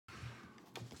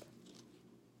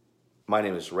My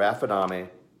name is Raf Adame,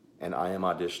 and I am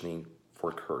auditioning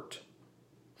for Kurt.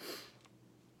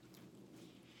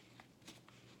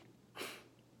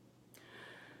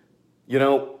 You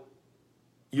know,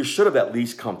 you should have at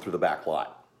least come through the back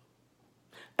lot.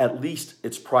 At least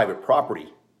it's private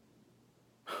property.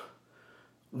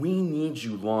 We need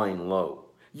you lying low.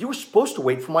 You were supposed to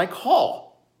wait for my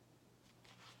call.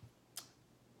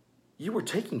 You were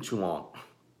taking too long.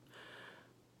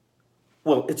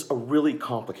 Well, it's a really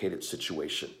complicated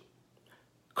situation.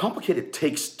 Complicated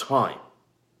takes time.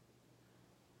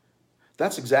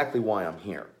 That's exactly why I'm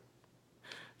here.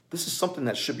 This is something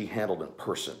that should be handled in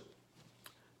person.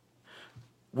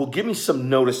 Well, give me some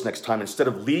notice next time instead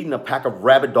of leading a pack of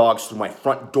rabid dogs through my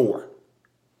front door.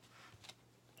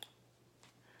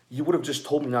 You would have just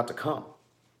told me not to come.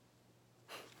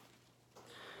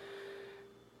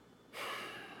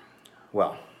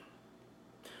 Well,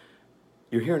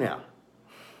 you're here now.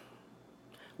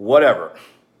 Whatever.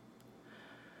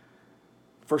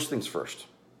 First things first.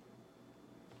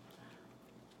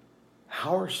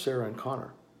 How are Sarah and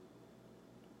Connor?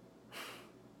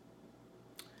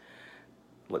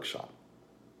 Look, Sean,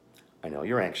 I know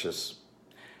you're anxious,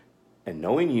 and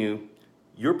knowing you,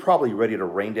 you're probably ready to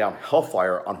rain down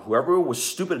hellfire on whoever was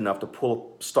stupid enough to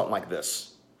pull a stunt like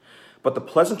this. But the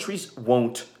pleasantries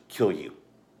won't kill you.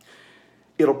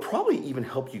 It'll probably even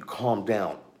help you calm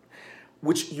down,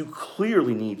 which you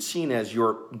clearly need, seeing as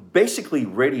you're basically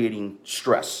radiating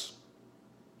stress.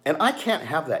 And I can't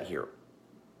have that here.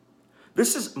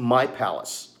 This is my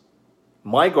palace,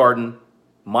 my garden,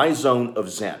 my zone of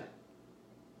zen.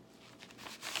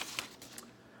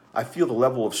 I feel the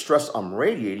level of stress I'm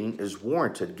radiating is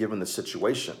warranted given the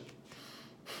situation.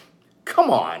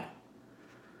 Come on.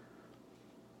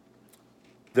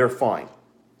 They're fine.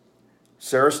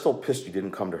 Sarah's still pissed you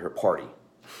didn't come to her party.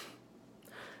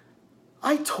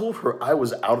 I told her I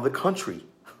was out of the country.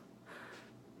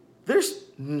 There's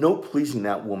no pleasing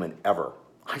that woman ever,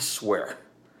 I swear.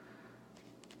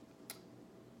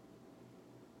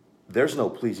 There's no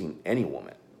pleasing any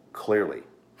woman, clearly.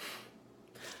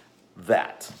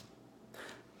 That's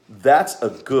a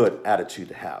good attitude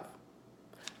to have.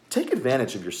 Take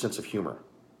advantage of your sense of humor.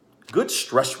 Good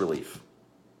stress relief.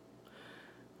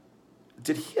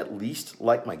 Did he at least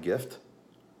like my gift?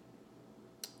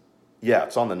 Yeah,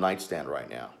 it's on the nightstand right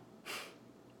now.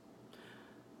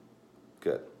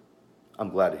 Good. I'm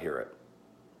glad to hear it.